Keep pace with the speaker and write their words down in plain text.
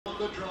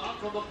the draw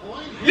from the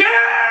point.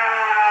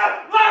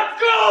 Yeah! Let's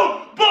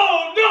go!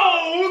 Bo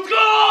knows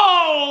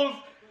goals!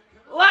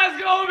 Let's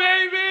go,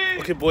 baby!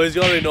 Okay, boys,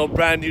 you already know,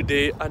 brand new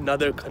day.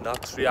 Another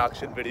Canucks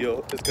reaction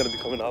video is gonna be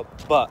coming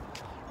up. But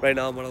right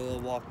now, I'm on a little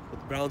walk with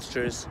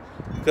Brownsters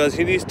because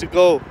he needs to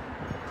go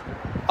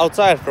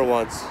outside for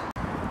once.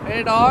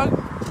 Hey, dog,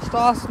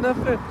 stop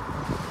sniffing.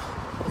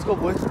 Let's go,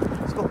 boys.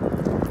 Let's go.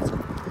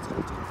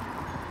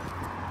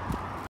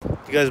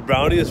 You guys,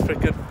 Brownie is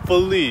freaking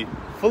fully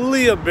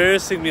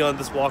embarrassing me on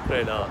this walk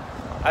right now.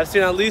 I've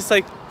seen at least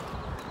like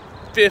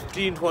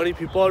 15, 20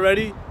 people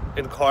already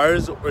in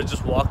cars or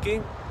just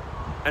walking,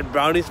 and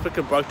Brownie's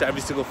freaking barked to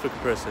every single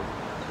freaking person.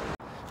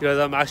 You guys,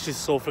 I'm actually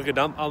so freaking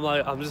dumb.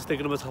 I'm just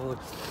thinking to myself, like,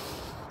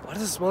 why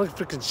does it smell like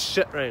freaking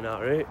shit right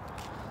now, right?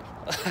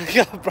 I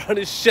got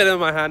Brownie's shit in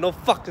my hand. No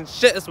fucking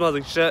shit, it smells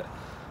like shit.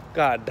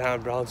 God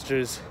damn,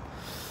 Brownsters.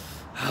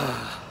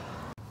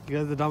 You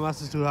guys, the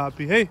dumbass is too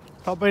happy. Hey,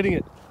 stop biting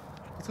it.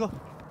 Let's go.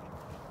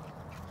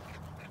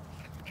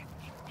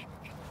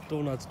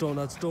 Donuts,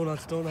 donuts,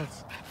 donuts,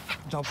 donuts.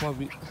 Jump on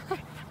me.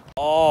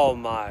 Oh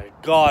my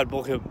god,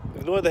 okay,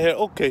 ignore the hair.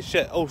 Okay,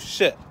 shit. Oh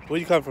shit. Where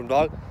you coming from,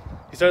 dog?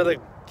 He started like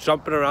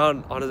jumping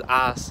around on his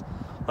ass,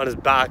 on his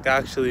back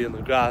actually in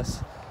the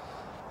grass.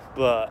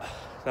 But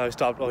now he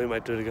stopped. Oh, he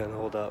might do it again.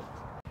 Hold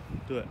up.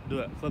 Do it, do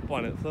it. Flip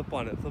on it, flip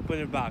on it, flip on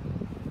your back.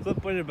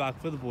 Flip on your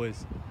back for the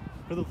boys,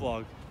 for the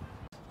vlog.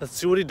 Let's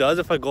see what he does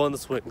if I go on the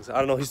swings. I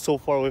don't know, he's so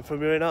far away from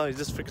me right now. He's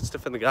just freaking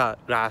stiff in the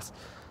grass.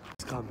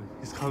 He's coming,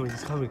 he's coming,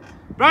 he's coming.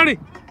 Brownie!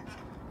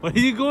 Where are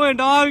you going,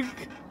 dog?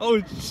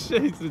 Oh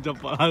shit, he's gonna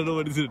jump on. I don't know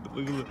what he's gonna do.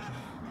 Look at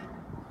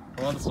that.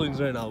 I'm on the swings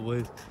right now,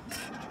 boys.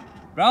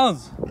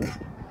 Browns!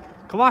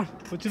 Come on,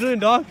 what you doing,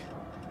 dog?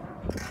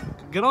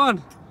 Get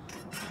on!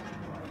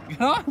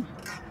 Get on!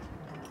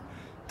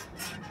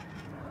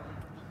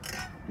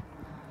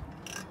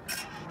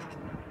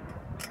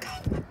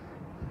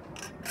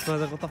 I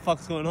was like, what the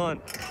fuck's going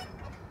on?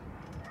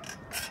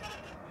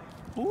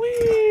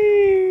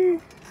 Whee!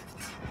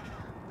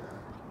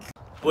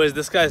 Boys,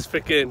 this guy's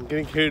freaking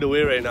getting carried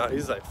away right now.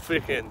 He's like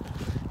freaking,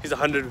 he's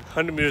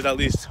 100 meters at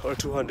least, or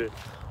 200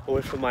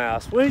 away from my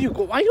ass. Where are you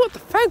go? Why are you at the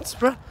fence,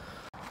 bro?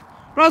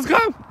 Bros,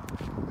 come!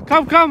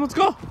 Come, let's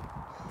go!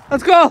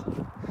 Let's go!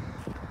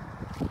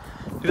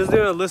 He doesn't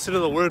even listen to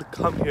the word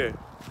come here.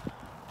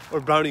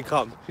 Or Brownie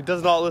come. He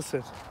does not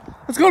listen.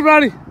 Let's go,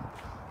 Brownie!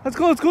 Let's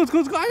go, let's go, let's go,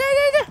 let's go!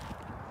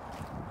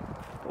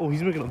 Oh,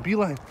 he's making a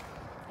beeline.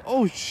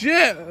 Oh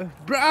shit!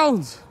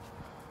 Browns!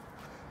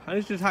 I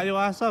need you to tie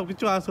your ass up.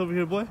 Get your ass over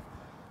here, boy.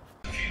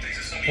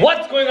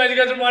 What's going on, you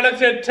guys? I'm Canucks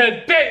here.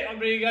 Today, I'm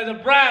bringing you guys a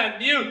brand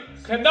new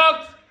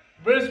Canucks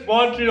vs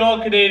Montreal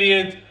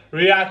Canadiens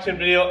reaction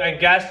video. And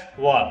guess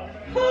what?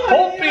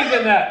 Hope's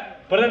in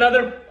that. But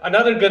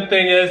another good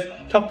thing is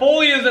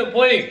Toffoli isn't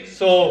playing,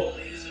 so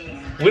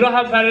we don't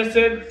have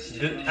Pedersen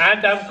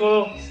and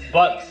Demko,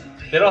 but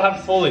they don't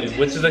have Toffoli,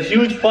 which is a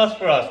huge plus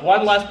for us.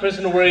 One less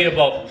person to worry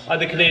about are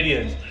the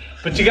Canadiens.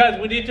 But you guys,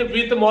 we need to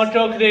beat the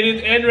Montreal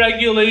Canadiens in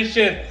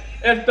regulation.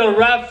 If the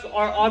refs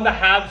are on the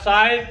Habs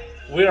side,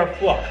 we are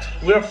fucked.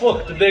 We are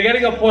fucked. They're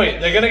getting a point.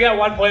 They're gonna get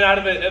 1 point out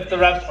of it if the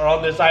refs are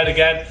on their side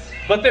again.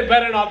 But they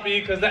better not be,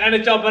 because the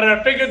NHL better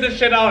have figured this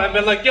shit out and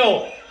been like,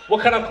 yo,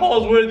 what kind of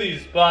calls were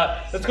these?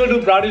 But let's go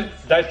do Brownie's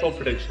dice roll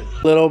prediction.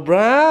 Little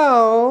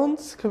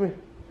Browns, come here.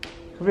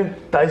 Come here.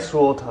 Dice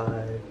roll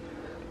time.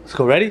 Let's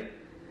go. Ready?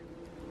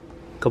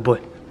 Good boy.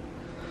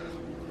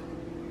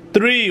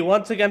 3,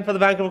 once again for the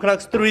Vancouver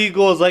Canucks, 3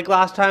 goals. Like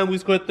last time, we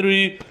scored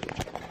 3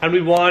 and we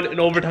won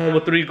in overtime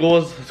with 3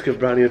 goals. Let's give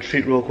Brownie a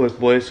treat real quick,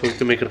 boys, so we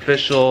can make it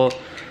official.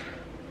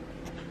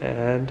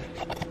 And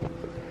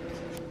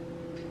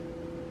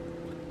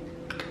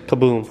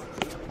kaboom.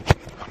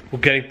 We're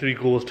getting 3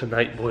 goals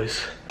tonight,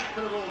 boys.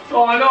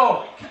 Oh, I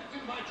know.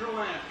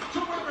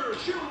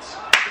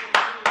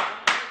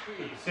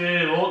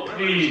 Save, all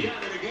 3.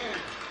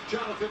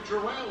 Jonathan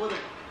Drouin with it.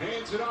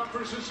 Hands it off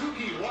for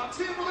Suzuki. Walks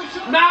in with a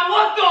shot. Now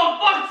what the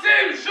fuck?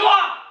 Same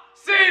shot!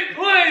 Same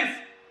place!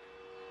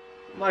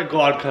 My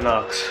god,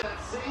 Canucks. That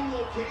same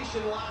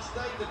location last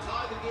night to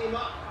tie the game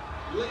up.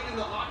 Late in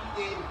the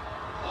hockey game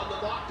on the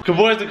mock. Okay,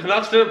 boys, the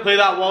Canucks didn't play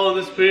that well in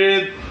this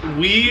period.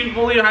 We've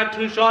only had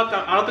 2 shots.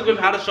 I don't think we've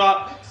had a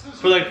shot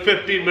for like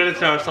 15 minutes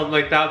now or something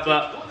like that,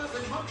 but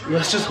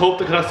let's just hope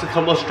the Canucks can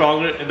come out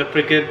stronger in the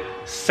freaking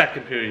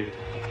second period.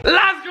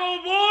 Let's go,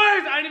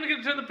 boys! I didn't even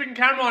get to turn the freaking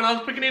camera on. I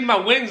was freaking eating my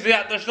wings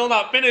yet. They're still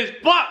not finished.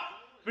 But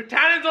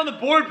Britannia's on the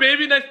board,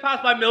 baby. Nice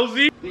pass by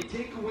Millsy. They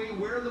take away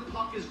where the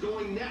puck is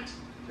going next,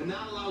 and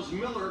that allows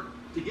Miller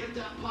to get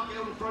that puck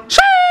out in front.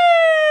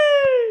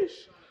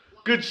 Sheesh!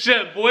 Good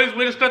shit, boys.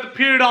 Way to start the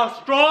period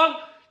off strong.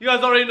 You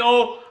guys already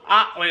know.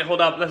 Wait, hold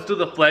up. Let's do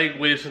the flag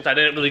wave since I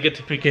didn't really get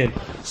to freaking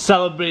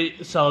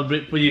celebrate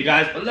for you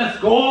guys. But let's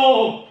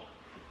go!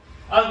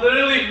 I was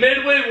literally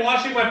midway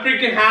washing my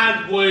freaking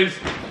hands, boys,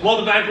 while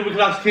the Vancouver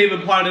Canucks came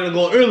and planted a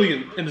goal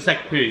early in the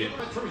second period.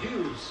 Let's go!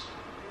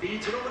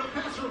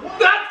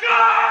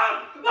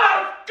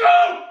 Let's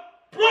go!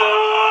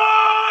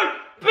 Brock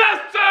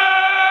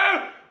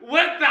Besser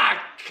with that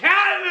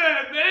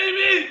cannon,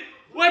 baby!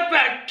 with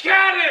the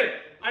cannon.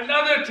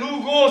 Another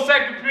 2-goal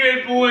second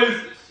period, boys.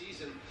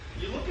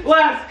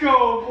 Let's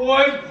go,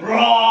 boys.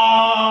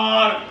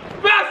 Brock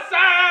Messer.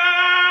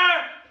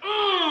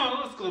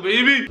 Let's go,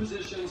 baby.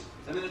 Positions,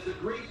 and then it's a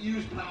great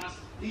used pass.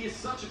 He is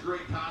such a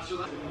great passer.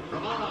 Let's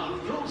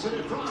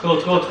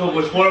go,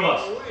 boys. 4 of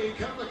us. Away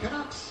come the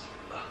Canucks.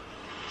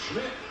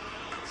 Schmidt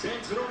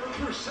sends it over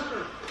for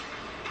center.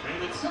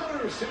 And it's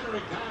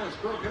centering pass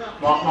broken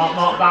up.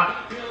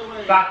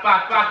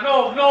 Back.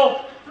 No.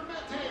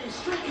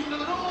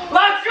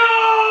 Let's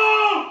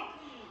go!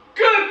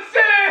 Good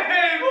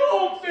save!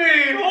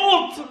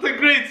 Holt's a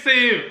great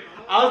save.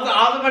 I was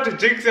about to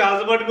jinx it. I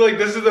was about to be like,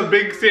 this is a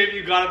big save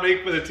you gotta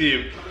make for the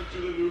team. Coming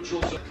through the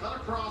neutral, so cut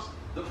across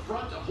the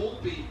front of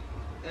Holtby,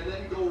 and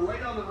then go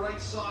right on the right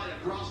side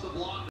across the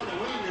block. The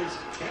wing is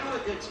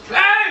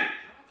Hey!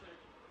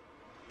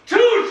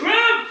 2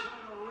 trips!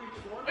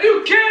 Are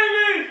you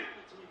kidding me?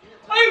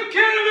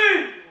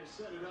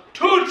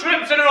 2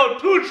 trips in a row,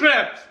 2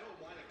 trips!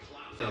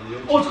 Oh,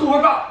 let's go,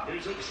 Horvat!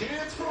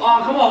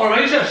 Oh, come on,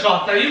 Horvat, you should have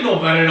shot that. You know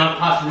better not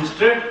pass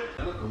Rooster.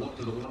 Look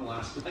to the one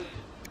last night.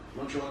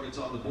 Montreal gets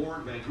on the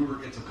board, Vancouver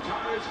gets a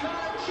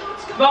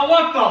Now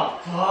what the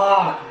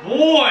fuck?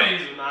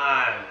 Boys,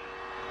 man!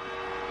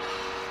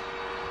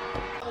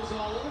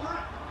 all over.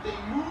 They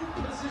move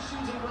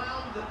positions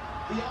around the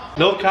offense.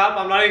 No cap,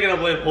 I'm not even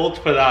gonna blame Holt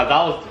for that.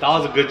 That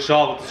was a good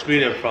shot with the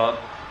screen in front.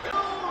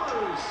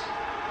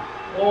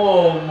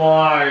 Oh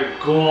my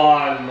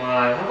god,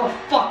 man. How the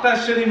fuck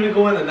that shit even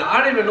go in?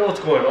 I don't even know what's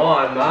going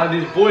on, man.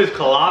 These boys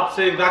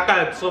collapsing. That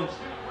guy had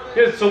he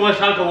had so much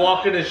time to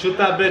walk in and shoot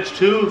that bitch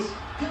too.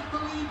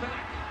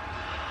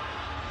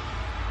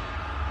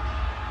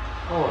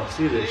 Oh, I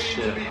see this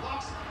shit.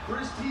 For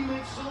his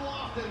teammates so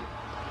often.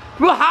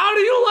 Bro, how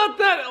do you let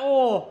that?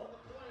 Oh.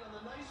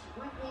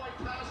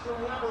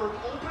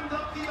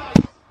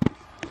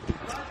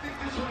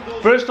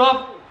 First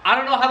off, I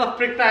don't know how the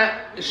frick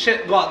that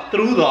shit got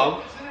through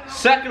them.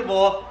 Second of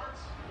all,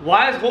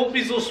 why is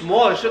Holtby so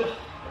small? If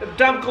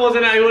Demko was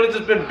in there, he would have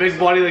just been big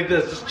body like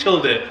this, just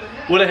chilled it.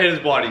 Would have hit his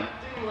body. I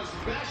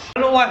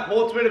don't know why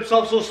Holtz made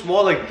himself so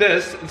small like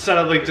this instead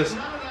of like just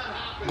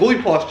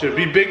goalie posture,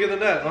 be bigger than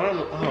that. I don't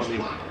know.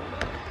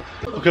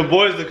 Okay,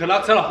 boys, the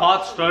Canucks had a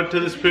hot start to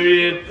this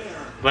period,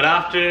 but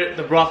after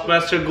the Brock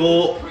Messer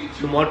goal,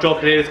 the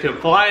Montreal Canadiens came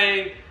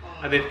flying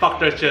and they fucked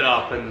their shit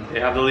up and they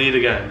have the lead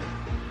again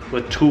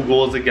with 2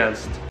 goals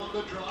against.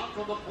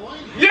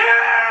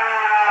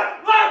 Yeah!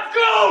 Let's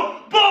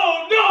go!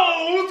 Bo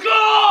knows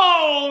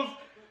goals!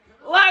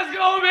 Let's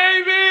go,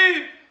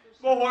 baby!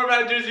 Bo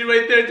Horvat jersey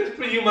right there just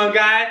for you, my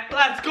guy.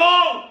 Let's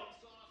go!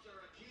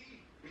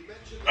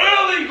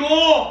 Early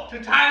goal to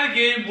tie the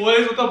game,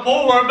 boys, with a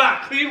Bo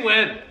Horvat clean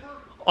win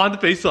on the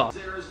faceoff.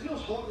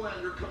 Niels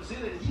Hoglander comes in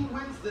and he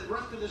wins the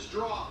rest of this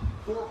draw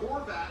for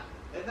Horvat,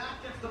 and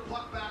that gets the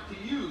puck back to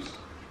use.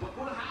 But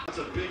what happens?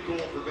 That's a big goal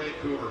for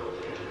Vancouver.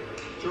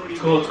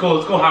 Let's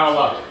go,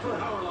 Harlow.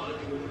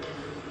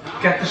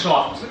 Get the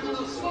shot.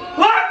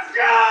 Let's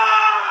go!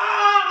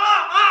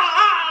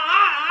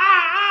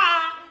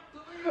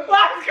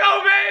 Let's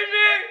go,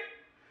 baby!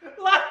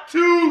 Let's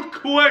 2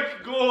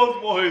 quick goals,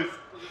 boys.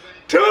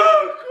 2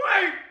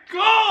 quick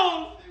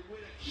goals!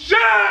 Shit!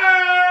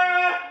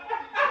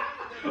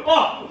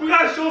 Oh, we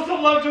gotta show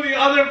some love to the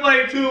other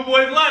play too,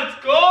 boys. Let's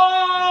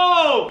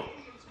go!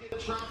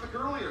 Traffic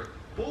earlier.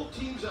 Both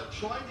teams have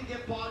tried to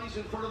get bodies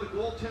in front of the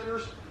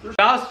goaltenders. That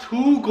was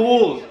 2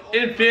 goals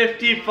in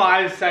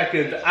 55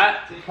 seconds.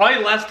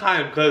 Probably less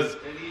time because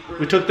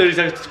we took 30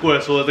 seconds to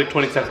score, so it was like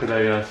 20 seconds,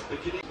 I guess.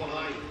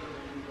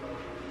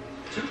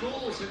 2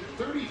 goals in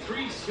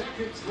 33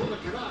 seconds for the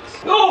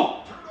Canucks.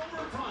 No!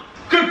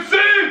 Good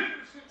save!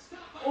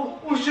 Oh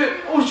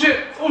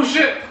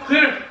shit!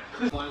 Clear!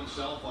 Find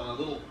himself on a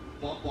little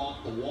bump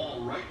off the wall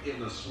right in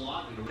the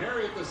slot.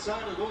 Perry at the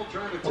side of the goal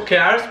trying to Okay,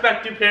 I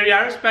respect you, Perry.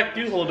 I respect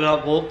you holding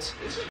up, Holtz.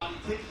 He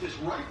takes this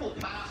rifle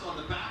pass on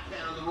the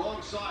backhand on the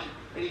wrong side,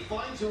 and he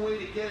finds a way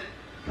to get it.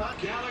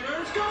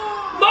 Gallagher's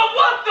gone! But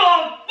what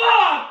the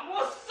fuck?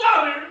 What's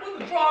up, man? What's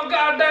the draw,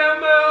 goddamn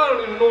man? I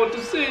don't even know what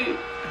to see.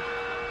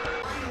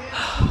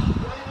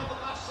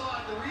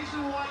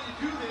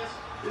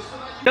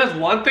 There's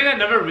one thing I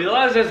never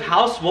realized is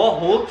how small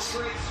Holtz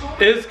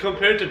is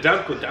compared to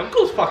Demko.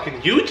 Demko's fucking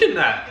huge in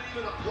that.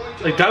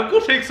 Like, Demko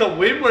takes up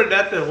way more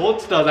net than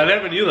Holtz does. I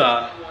never knew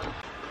that.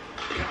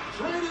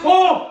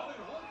 Oh!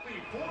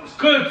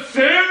 Good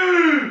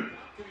save!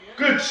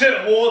 Good shit,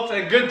 Holtz,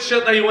 and good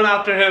shit that you went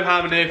after him,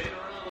 Hamonic.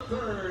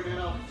 Third in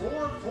a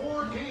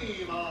 4-4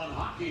 game on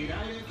Hockey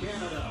Night in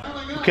Canada.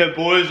 Okay,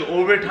 boys,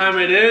 overtime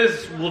it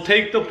is. We'll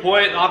take the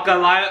point. Not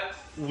gonna lie,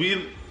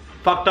 we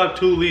fucked up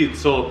 2 leads,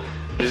 so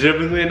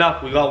deservingly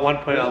enough, we got 1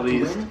 point at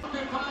least.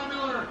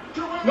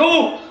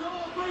 No!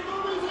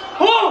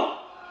 Oh!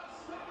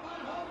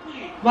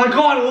 My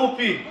God,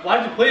 Opie,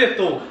 why'd you play it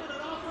though?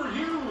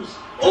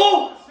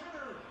 Oh!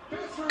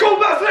 Go,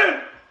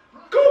 Besson!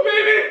 Go,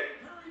 baby!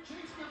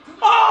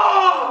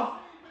 Oh!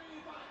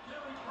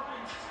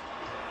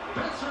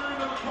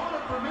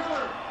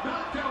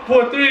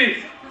 4,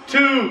 3,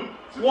 2,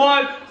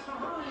 1.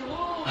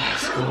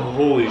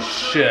 Holy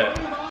shit.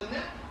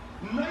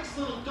 Nice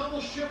little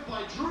double shift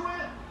by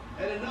Druid,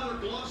 and another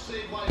glove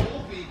save by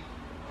Opie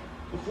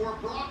before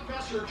Brock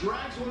Besser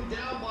drags one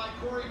down by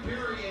Corey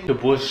Perry. And the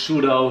boys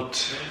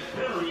shootout.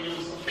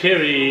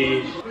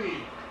 Perry.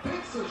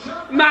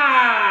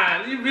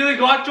 Man, you really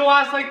got your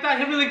ass like that?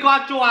 He really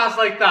got your ass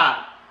like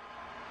that.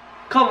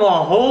 Come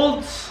on,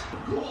 Holds.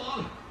 Go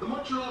on. The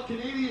Montreal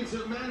Canadiens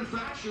have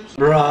manufactured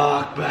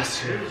Brock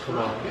Besser. Come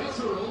on.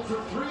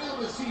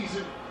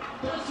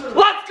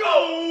 Let's go!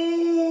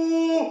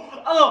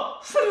 Oh,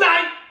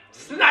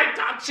 snipe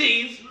top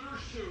cheese.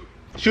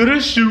 Shooter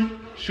shoot.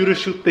 Shooter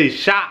shoot they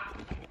shot.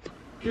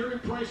 Carey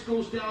Price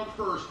goes down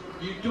first.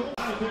 You don't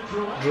have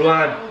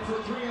Druan.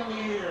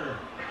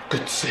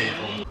 Good save.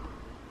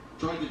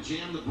 Tried to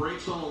jam the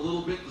brakes on a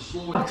little bit to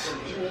slow it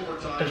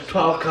down. There's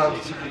 12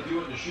 counts. You can do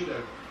it in the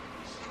shootout.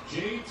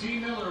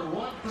 JT Miller,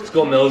 Let's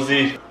go,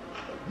 Millsy.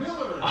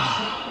 Miller,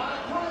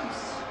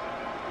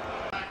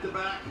 Back to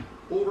back,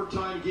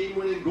 overtime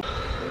game-winning goal.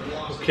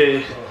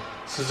 Okay,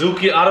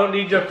 Suzuki, I don't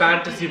need your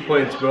fantasy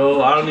points,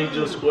 bro. I don't need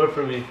you to score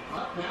for me.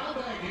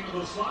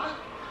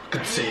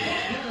 Good save.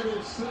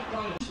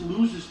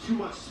 Loses too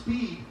much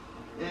speed,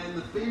 and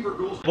the favor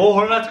goes. Bo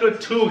Horvat's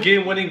got 2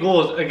 game-winning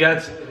goals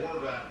against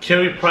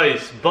Carey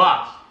Price,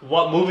 but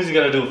what move is he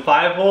gonna do?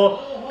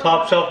 5-hole,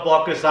 top shelf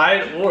blocker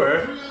side,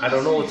 or I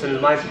don't know what's in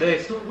his mind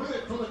today.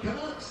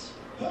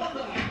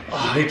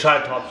 Oh, he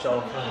tried top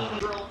shelf.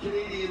 Montreal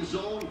Canadian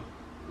zone,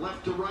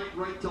 left to right,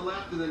 right to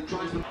left, and then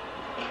tries to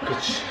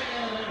Good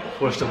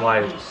forced him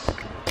wide.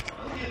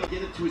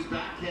 get it to his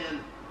backhand.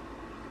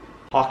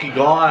 Hockey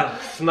God,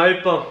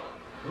 snipe him.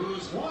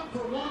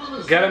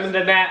 Get him in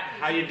the net.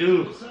 How you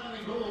do?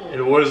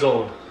 In war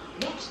zone.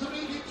 Looks to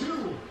make it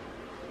 2.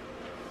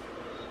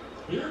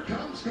 Here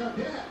comes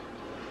Cadet.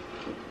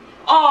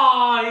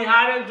 Oh, he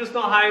had it, just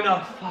not high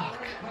enough.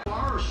 Fuck.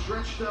 Far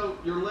stretched out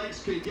your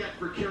legs can get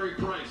for Carey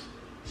Price.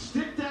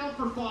 Stick down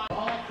for 5.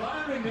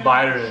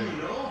 Byron.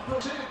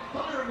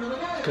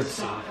 Good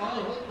save.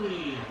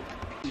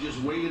 You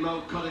just wait him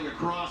out cutting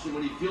across, and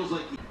when he feels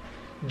like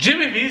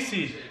Jimmy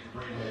VC.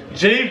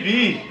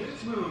 JV.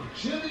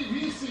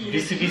 Jimmy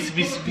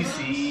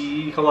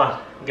VC. Come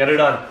on, get it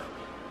done.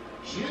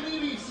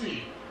 Jimmy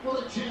VC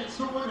with a chance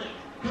to win it.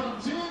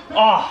 Comes in.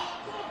 Oh,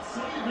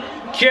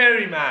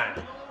 Carey,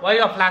 man. Why you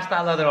got flash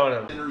that leather on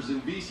him?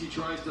 and VC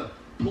tries to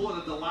pull it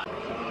at the last.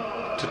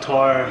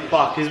 Tatar.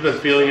 Fuck, he's been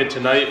feeling it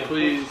tonight,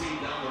 please.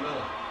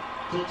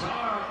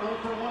 Tatar 0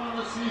 for 1 on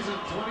the season,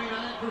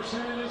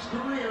 29% in his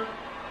career.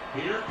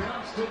 Here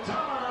comes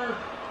Tatar.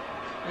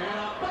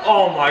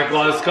 Oh my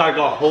god, this guy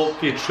got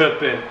Holtby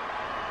tripping.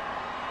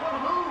 What a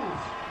move!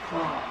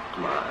 Fuck,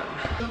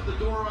 man. Up the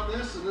door on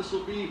this, and this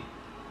will be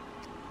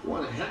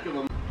one heck of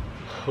a.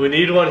 We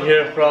need one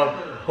here from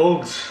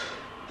Hogs.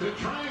 To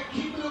try and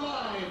keep it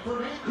alive for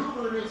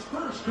Vancouver in his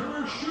first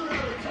career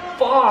shootout attempt.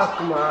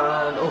 Fuck,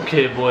 man.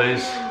 Okay,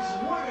 boys.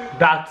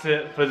 That's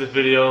it for this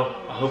video.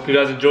 I hope you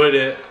guys enjoyed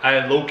it.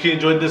 I low-key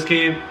enjoyed this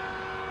game,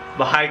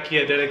 but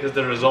high-key I didn't because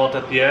the result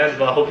at the end.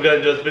 But I hope you guys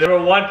enjoyed this video.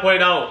 We're 1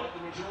 point out.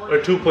 Or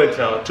 2 points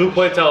out. 2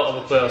 points out of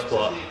a playoff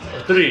spot.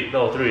 Or 3.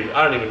 No, 3.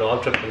 I don't even know.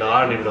 I'm tripping now.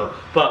 I don't even know.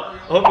 But I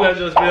hope you guys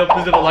enjoyed this video.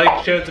 Please leave a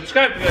like, share, and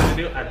subscribe if you guys are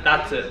new. And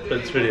that's it for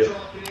this video.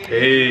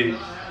 Peace.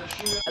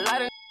 A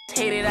lot of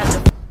hate it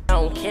after I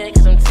don't care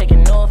cause I'm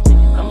taking off.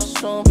 I'ma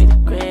soon be the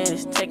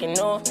greatest, taking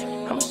off.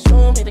 I'ma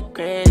soon be the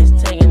greatest.